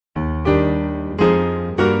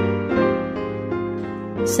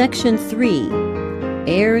Section 3,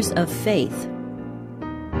 Heirs of Faith.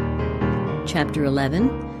 Chapter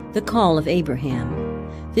 11, The Call of Abraham.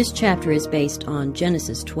 This chapter is based on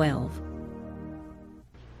Genesis 12.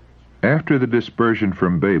 After the dispersion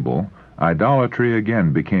from Babel, idolatry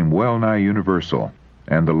again became well-nigh universal,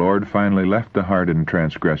 and the Lord finally left the hardened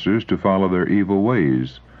transgressors to follow their evil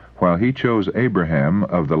ways, while he chose Abraham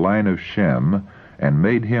of the line of Shem and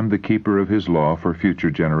made him the keeper of his law for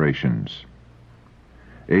future generations.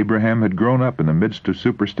 Abraham had grown up in the midst of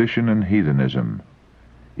superstition and heathenism.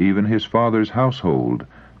 Even his father's household,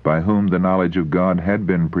 by whom the knowledge of God had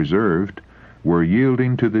been preserved, were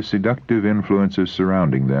yielding to the seductive influences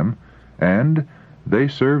surrounding them, and they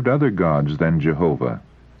served other gods than Jehovah.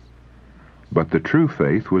 But the true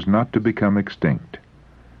faith was not to become extinct.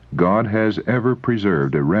 God has ever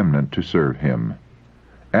preserved a remnant to serve him.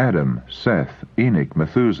 Adam, Seth, Enoch,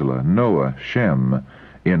 Methuselah, Noah, Shem,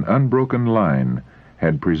 in unbroken line,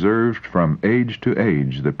 had preserved from age to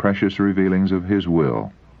age the precious revealings of his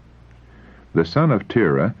will. The son of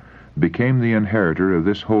Terah became the inheritor of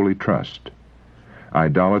this holy trust.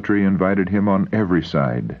 Idolatry invited him on every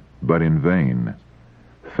side, but in vain.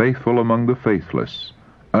 Faithful among the faithless,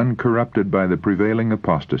 uncorrupted by the prevailing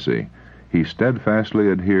apostasy, he steadfastly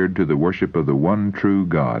adhered to the worship of the one true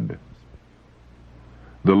God.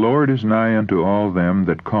 The Lord is nigh unto all them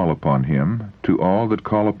that call upon him, to all that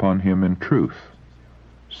call upon him in truth.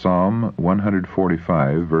 Psalm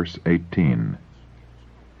 145, verse 18.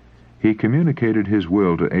 He communicated his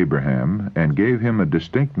will to Abraham and gave him a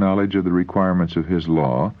distinct knowledge of the requirements of his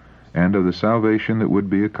law and of the salvation that would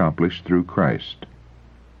be accomplished through Christ.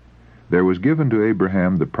 There was given to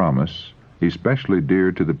Abraham the promise, especially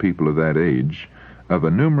dear to the people of that age, of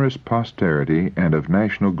a numerous posterity and of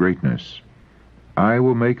national greatness. I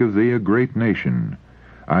will make of thee a great nation.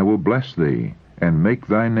 I will bless thee, and make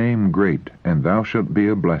thy name great, and thou shalt be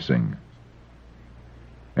a blessing.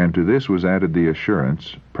 And to this was added the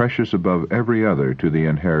assurance, precious above every other to the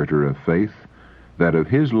inheritor of faith, that of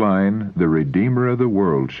his line the Redeemer of the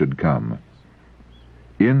world should come.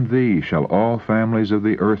 In thee shall all families of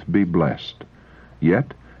the earth be blessed.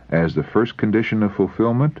 Yet, as the first condition of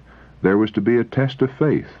fulfillment, there was to be a test of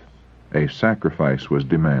faith. A sacrifice was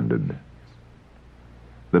demanded.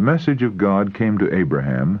 The message of God came to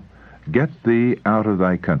Abraham, Get thee out of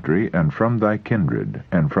thy country, and from thy kindred,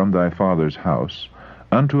 and from thy father's house,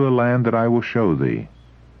 unto a land that I will show thee.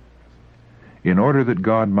 In order that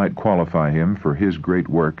God might qualify him for his great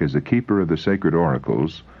work as the keeper of the sacred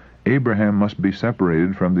oracles, Abraham must be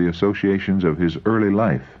separated from the associations of his early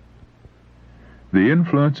life. The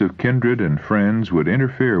influence of kindred and friends would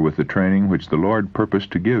interfere with the training which the Lord purposed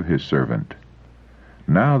to give his servant.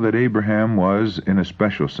 Now that Abraham was, in a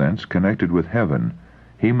special sense, connected with heaven,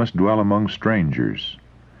 he must dwell among strangers.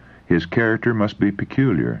 His character must be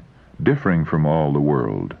peculiar, differing from all the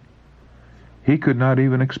world. He could not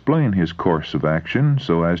even explain his course of action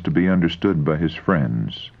so as to be understood by his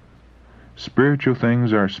friends. Spiritual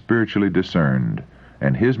things are spiritually discerned,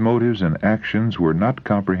 and his motives and actions were not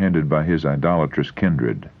comprehended by his idolatrous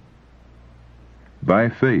kindred. By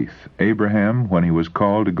faith, Abraham, when he was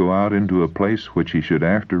called to go out into a place which he should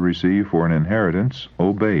after receive for an inheritance,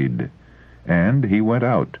 obeyed. And he went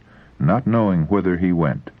out, not knowing whither he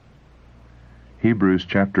went. Hebrews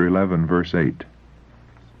chapter 11, verse 8.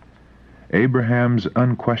 Abraham's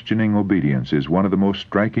unquestioning obedience is one of the most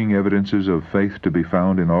striking evidences of faith to be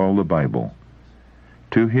found in all the Bible.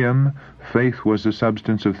 To him, faith was the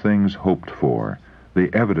substance of things hoped for, the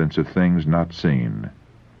evidence of things not seen.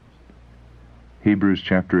 Hebrews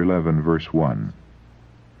chapter 11, verse 1.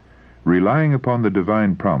 Relying upon the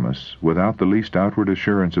divine promise, without the least outward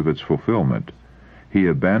assurance of its fulfillment, he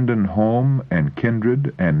abandoned home and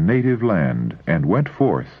kindred and native land, and went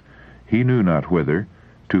forth, he knew not whither,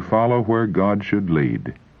 to follow where God should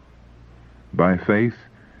lead. By faith,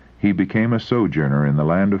 he became a sojourner in the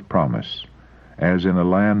land of promise, as in a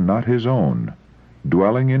land not his own,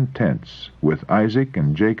 dwelling in tents with Isaac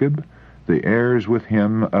and Jacob, the heirs with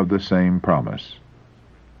him of the same promise.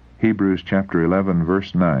 Hebrews chapter 11,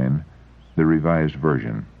 verse 9, the Revised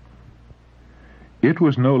Version. It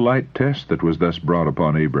was no light test that was thus brought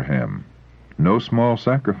upon Abraham, no small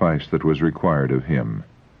sacrifice that was required of him.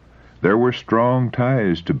 There were strong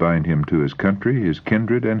ties to bind him to his country, his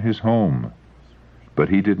kindred, and his home. But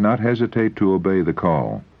he did not hesitate to obey the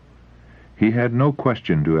call. He had no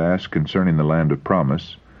question to ask concerning the land of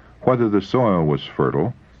promise, whether the soil was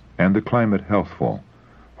fertile and the climate healthful,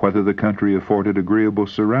 whether the country afforded agreeable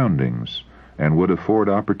surroundings and would afford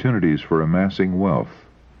opportunities for amassing wealth.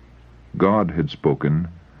 God had spoken,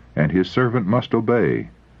 and his servant must obey.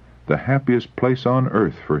 The happiest place on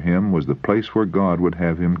earth for him was the place where God would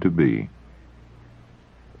have him to be.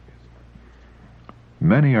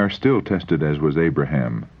 Many are still tested as was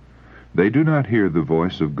Abraham. They do not hear the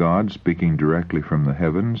voice of God speaking directly from the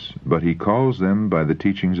heavens, but he calls them by the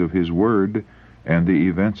teachings of his word and the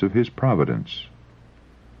events of his providence.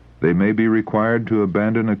 They may be required to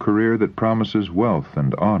abandon a career that promises wealth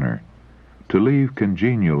and honor, to leave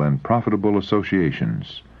congenial and profitable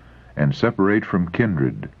associations, and separate from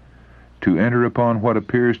kindred, to enter upon what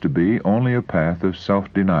appears to be only a path of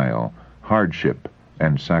self-denial, hardship,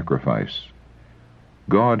 and sacrifice.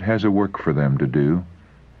 God has a work for them to do,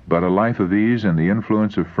 but a life of ease and the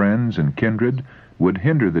influence of friends and kindred would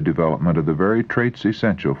hinder the development of the very traits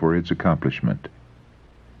essential for its accomplishment.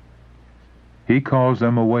 He calls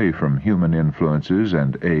them away from human influences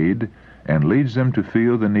and aid, and leads them to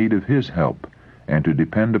feel the need of his help, and to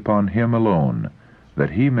depend upon him alone,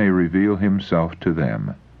 that he may reveal himself to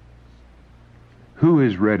them. Who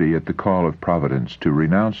is ready at the call of providence to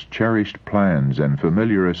renounce cherished plans and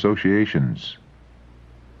familiar associations?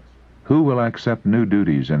 Who will accept new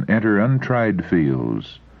duties and enter untried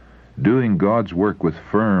fields, doing God's work with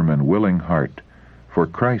firm and willing heart, for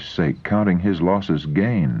Christ's sake counting his losses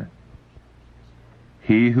gain?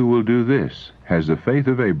 He who will do this has the faith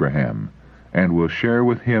of Abraham, and will share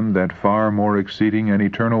with him that far more exceeding and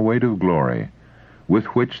eternal weight of glory, with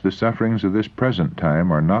which the sufferings of this present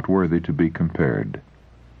time are not worthy to be compared.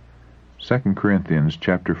 2 Corinthians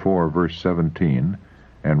chapter 4, verse 17,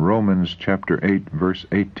 and Romans chapter 8, verse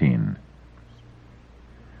 18.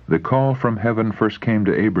 The call from heaven first came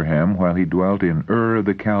to Abraham while he dwelt in Ur of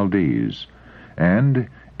the Chaldees, and,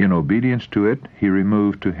 in obedience to it, he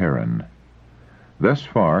removed to Haran. Thus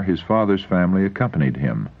far his father's family accompanied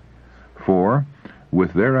him, for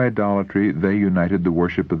with their idolatry they united the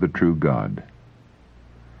worship of the true God.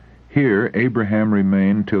 Here Abraham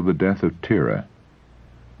remained till the death of Terah.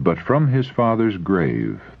 But from his father's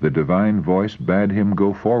grave the divine voice bade him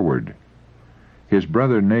go forward. His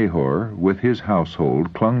brother Nahor with his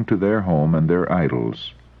household clung to their home and their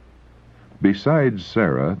idols. Besides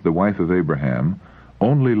Sarah, the wife of Abraham,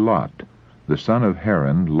 only Lot, the son of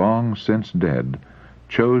Haran, long since dead,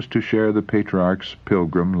 chose to share the patriarch's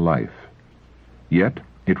pilgrim life. Yet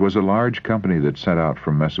it was a large company that set out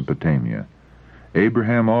from Mesopotamia.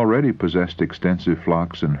 Abraham already possessed extensive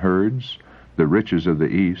flocks and herds, the riches of the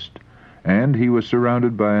East, and he was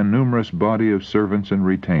surrounded by a numerous body of servants and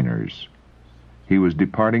retainers. He was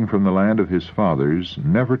departing from the land of his fathers,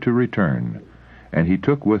 never to return, and he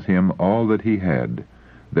took with him all that he had,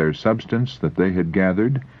 their substance that they had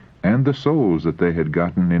gathered, and the souls that they had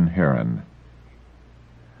gotten in Haran.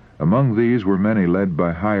 Among these were many led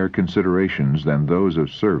by higher considerations than those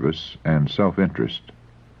of service and self-interest.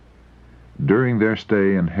 During their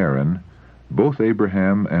stay in Haran, both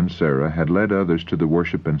Abraham and Sarah had led others to the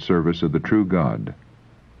worship and service of the true God.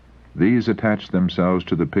 These attached themselves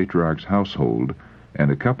to the patriarch's household and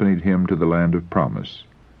accompanied him to the land of promise.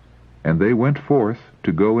 And they went forth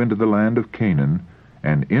to go into the land of Canaan,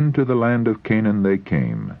 and into the land of Canaan they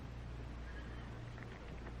came.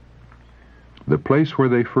 The place where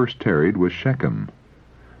they first tarried was Shechem,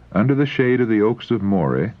 under the shade of the oaks of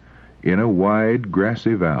Moreh, in a wide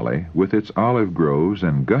grassy valley, with its olive groves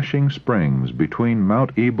and gushing springs between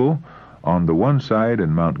Mount Ebal on the one side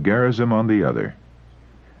and Mount Gerizim on the other.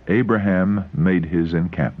 Abraham made his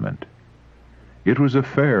encampment. It was a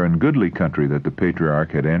fair and goodly country that the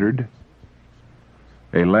patriarch had entered,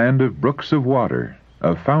 a land of brooks of water,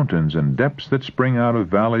 of fountains and depths that spring out of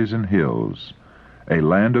valleys and hills, a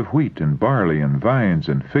land of wheat and barley and vines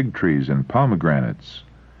and fig trees and pomegranates,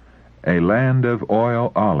 a land of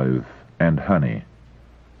oil, olive, and honey.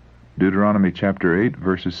 Deuteronomy chapter 8,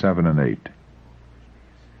 verses 7 and 8.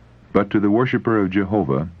 But to the worshipper of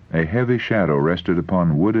Jehovah a heavy shadow rested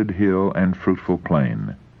upon wooded hill and fruitful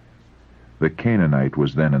plain. The Canaanite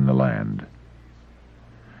was then in the land.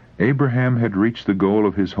 Abraham had reached the goal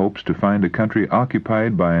of his hopes to find a country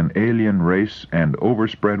occupied by an alien race and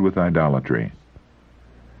overspread with idolatry.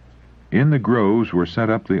 In the groves were set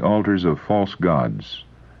up the altars of false gods,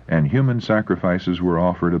 and human sacrifices were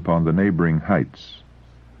offered upon the neighboring heights.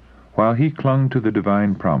 While he clung to the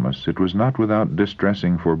divine promise, it was not without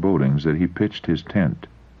distressing forebodings that he pitched his tent.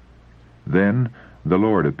 Then the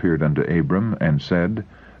Lord appeared unto Abram, and said,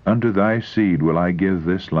 Unto thy seed will I give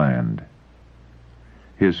this land.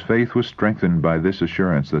 His faith was strengthened by this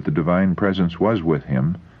assurance that the divine presence was with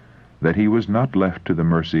him, that he was not left to the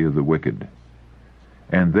mercy of the wicked.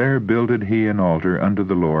 And there builded he an altar unto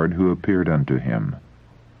the Lord who appeared unto him.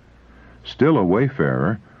 Still a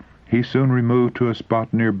wayfarer, he soon removed to a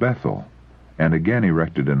spot near Bethel, and again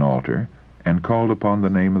erected an altar, and called upon the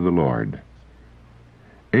name of the Lord.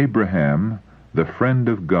 Abraham, the friend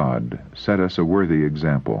of God, set us a worthy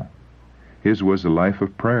example. His was a life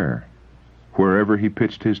of prayer. Wherever he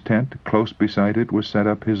pitched his tent, close beside it was set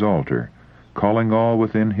up his altar, calling all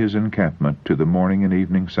within his encampment to the morning and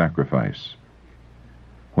evening sacrifice.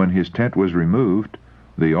 When his tent was removed,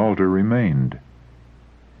 the altar remained.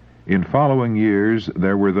 In following years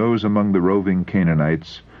there were those among the roving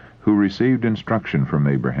Canaanites who received instruction from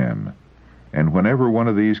Abraham, and whenever one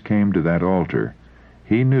of these came to that altar,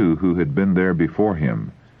 he knew who had been there before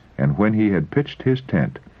him, and when he had pitched his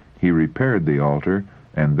tent, he repaired the altar,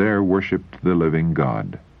 and there worshipped the living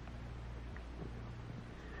God.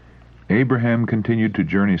 Abraham continued to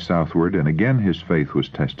journey southward, and again his faith was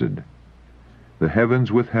tested. The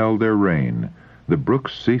heavens withheld their rain, the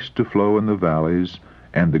brooks ceased to flow in the valleys,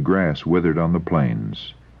 and the grass withered on the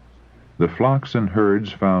plains. The flocks and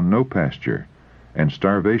herds found no pasture, and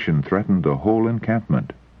starvation threatened the whole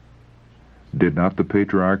encampment. Did not the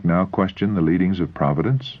patriarch now question the leadings of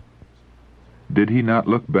providence? Did he not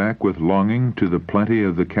look back with longing to the plenty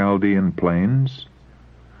of the Chaldean plains?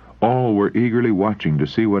 All were eagerly watching to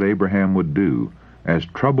see what Abraham would do, as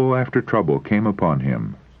trouble after trouble came upon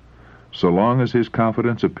him. So long as his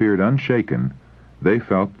confidence appeared unshaken, they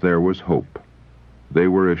felt there was hope. They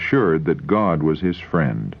were assured that God was his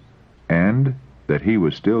friend, and that he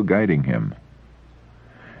was still guiding him.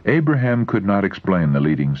 Abraham could not explain the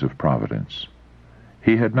leadings of providence.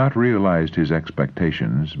 He had not realized his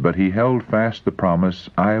expectations, but he held fast the promise,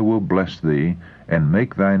 "I will bless thee, and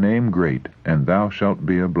make thy name great, and thou shalt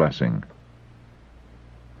be a blessing."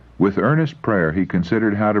 With earnest prayer he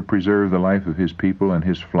considered how to preserve the life of his people and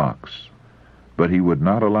his flocks, but he would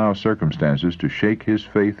not allow circumstances to shake his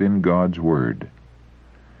faith in God's word.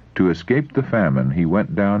 To escape the famine he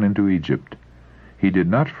went down into Egypt. He did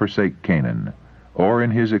not forsake Canaan, or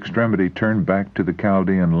in his extremity turn back to the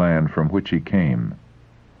Chaldean land from which he came,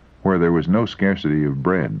 where there was no scarcity of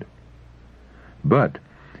bread. But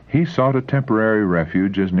he sought a temporary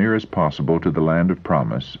refuge as near as possible to the land of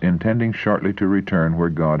promise, intending shortly to return where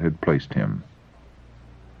God had placed him.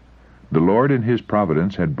 The Lord in his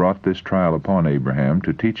providence had brought this trial upon Abraham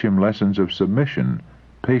to teach him lessons of submission,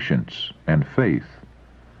 patience, and faith,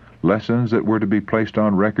 lessons that were to be placed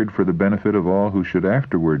on record for the benefit of all who should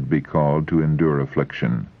afterward be called to endure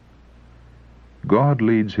affliction. God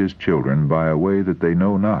leads his children by a way that they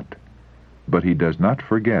know not, but he does not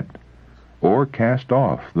forget or cast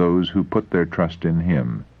off those who put their trust in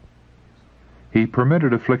him. He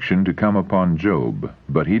permitted affliction to come upon Job,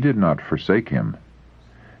 but he did not forsake him.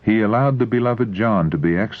 He allowed the beloved John to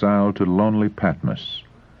be exiled to lonely Patmos,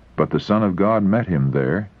 but the Son of God met him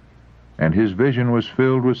there, and his vision was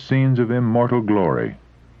filled with scenes of immortal glory.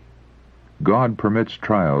 God permits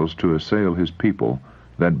trials to assail his people,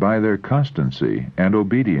 that by their constancy and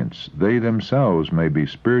obedience they themselves may be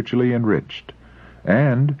spiritually enriched,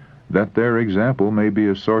 and that their example may be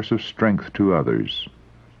a source of strength to others.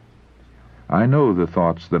 "I know the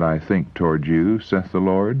thoughts that I think toward you, saith the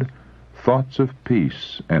Lord, thoughts of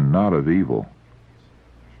peace and not of evil."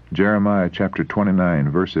 Jeremiah chapter 29,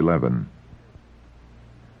 verse 11.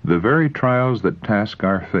 The very trials that task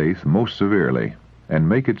our faith most severely, and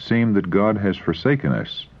make it seem that God has forsaken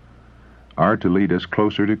us, are to lead us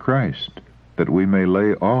closer to Christ, that we may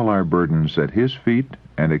lay all our burdens at his feet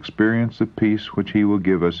and experience the peace which he will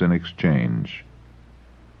give us in exchange.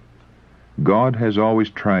 God has always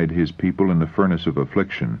tried his people in the furnace of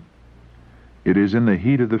affliction. It is in the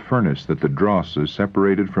heat of the furnace that the dross is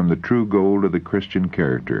separated from the true gold of the Christian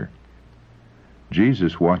character.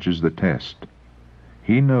 Jesus watches the test.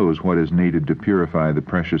 He knows what is needed to purify the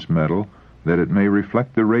precious metal, that it may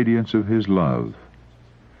reflect the radiance of his love.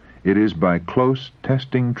 It is by close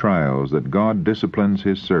testing trials that God disciplines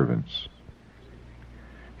his servants.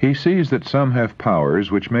 He sees that some have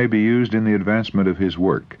powers which may be used in the advancement of his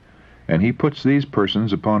work, and he puts these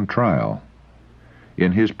persons upon trial.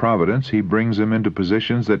 In his providence he brings them into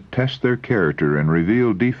positions that test their character and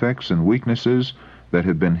reveal defects and weaknesses that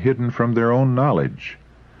have been hidden from their own knowledge.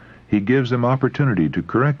 He gives them opportunity to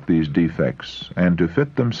correct these defects and to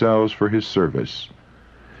fit themselves for his service.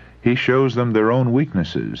 He shows them their own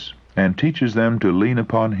weaknesses and teaches them to lean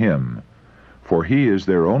upon him, for he is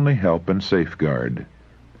their only help and safeguard.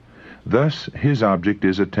 Thus his object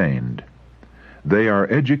is attained. They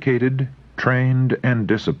are educated, trained, and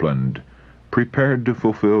disciplined, prepared to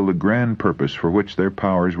fulfill the grand purpose for which their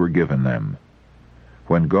powers were given them.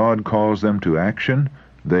 When God calls them to action,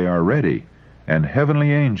 they are ready, and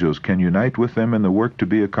heavenly angels can unite with them in the work to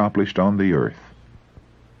be accomplished on the earth.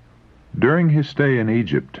 During his stay in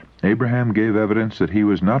Egypt, Abraham gave evidence that he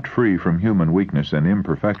was not free from human weakness and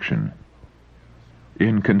imperfection.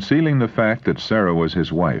 In concealing the fact that Sarah was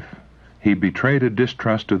his wife, he betrayed a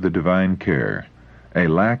distrust of the divine care, a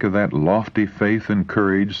lack of that lofty faith and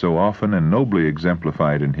courage so often and nobly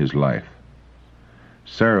exemplified in his life.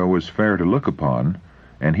 Sarah was fair to look upon,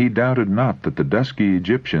 and he doubted not that the dusky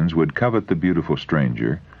Egyptians would covet the beautiful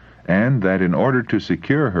stranger, and that in order to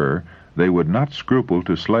secure her they would not scruple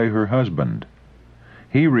to slay her husband.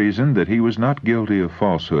 He reasoned that he was not guilty of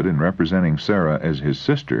falsehood in representing Sarah as his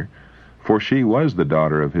sister, for she was the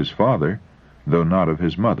daughter of his father, though not of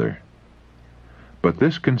his mother. But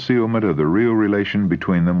this concealment of the real relation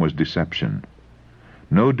between them was deception.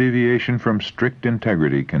 No deviation from strict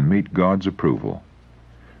integrity can meet God's approval.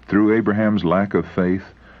 Through Abraham's lack of faith,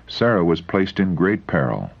 Sarah was placed in great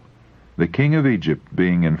peril. The king of Egypt,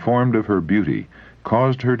 being informed of her beauty,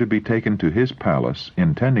 caused her to be taken to his palace,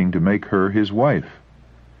 intending to make her his wife.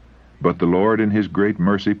 But the Lord in his great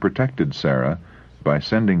mercy protected Sarah by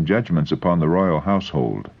sending judgments upon the royal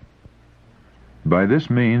household. By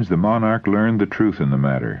this means the monarch learned the truth in the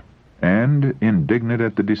matter, and, indignant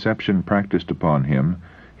at the deception practiced upon him,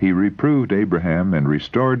 he reproved Abraham and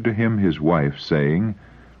restored to him his wife, saying,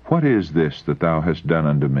 "What is this that thou hast done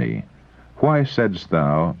unto me? Why saidst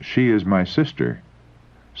thou, She is my sister?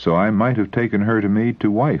 So I might have taken her to me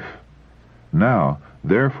to wife. Now,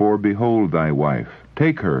 therefore, behold thy wife,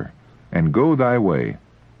 take her, and go thy way."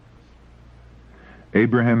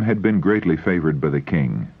 Abraham had been greatly favored by the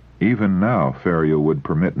king. Even now Pharaoh would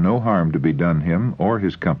permit no harm to be done him or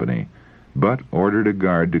his company, but ordered a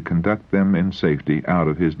guard to conduct them in safety out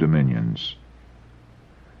of his dominions.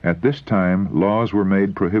 At this time laws were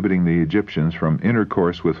made prohibiting the Egyptians from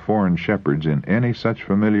intercourse with foreign shepherds in any such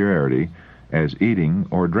familiarity as eating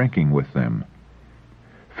or drinking with them.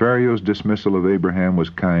 Pharaoh's dismissal of Abraham was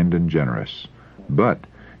kind and generous, but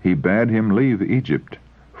he bade him leave Egypt,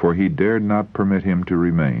 for he dared not permit him to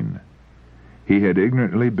remain. He had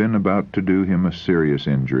ignorantly been about to do him a serious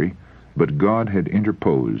injury, but God had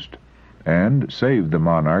interposed, and saved the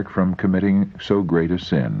monarch from committing so great a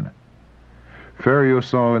sin. Pharaoh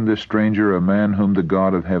saw in this stranger a man whom the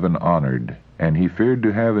God of heaven honored, and he feared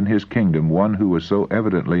to have in his kingdom one who was so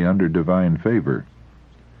evidently under divine favor.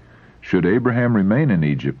 Should Abraham remain in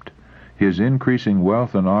Egypt, his increasing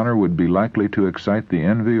wealth and honor would be likely to excite the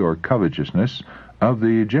envy or covetousness of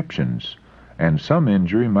the Egyptians, and some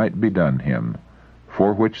injury might be done him,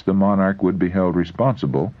 for which the monarch would be held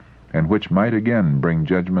responsible, and which might again bring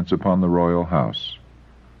judgments upon the royal house.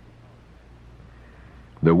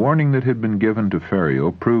 The warning that had been given to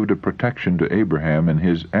Pharaoh proved a protection to Abraham in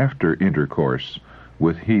his after-intercourse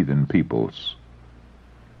with heathen peoples.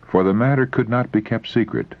 For the matter could not be kept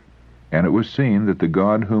secret, and it was seen that the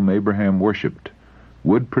God whom Abraham worshipped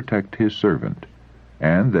would protect his servant,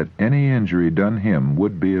 and that any injury done him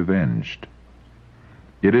would be avenged.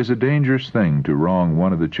 It is a dangerous thing to wrong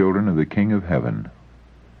one of the children of the King of Heaven.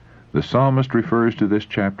 The psalmist refers to this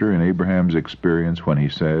chapter in Abraham's experience when he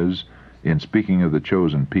says, in speaking of the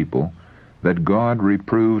chosen people, that God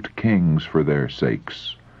reproved kings for their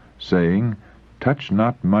sakes, saying, "Touch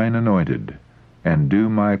not mine anointed, and do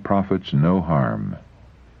my prophets no harm."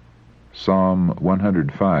 Psalm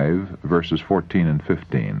 105, verses 14 and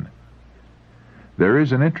 15. There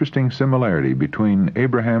is an interesting similarity between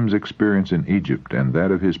Abraham's experience in Egypt and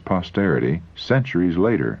that of his posterity centuries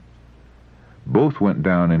later. Both went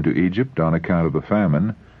down into Egypt on account of a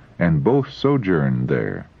famine, and both sojourned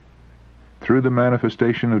there. Through the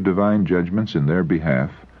manifestation of divine judgments in their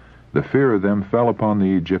behalf, the fear of them fell upon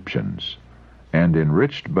the Egyptians, and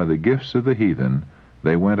enriched by the gifts of the heathen,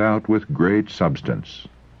 they went out with great substance.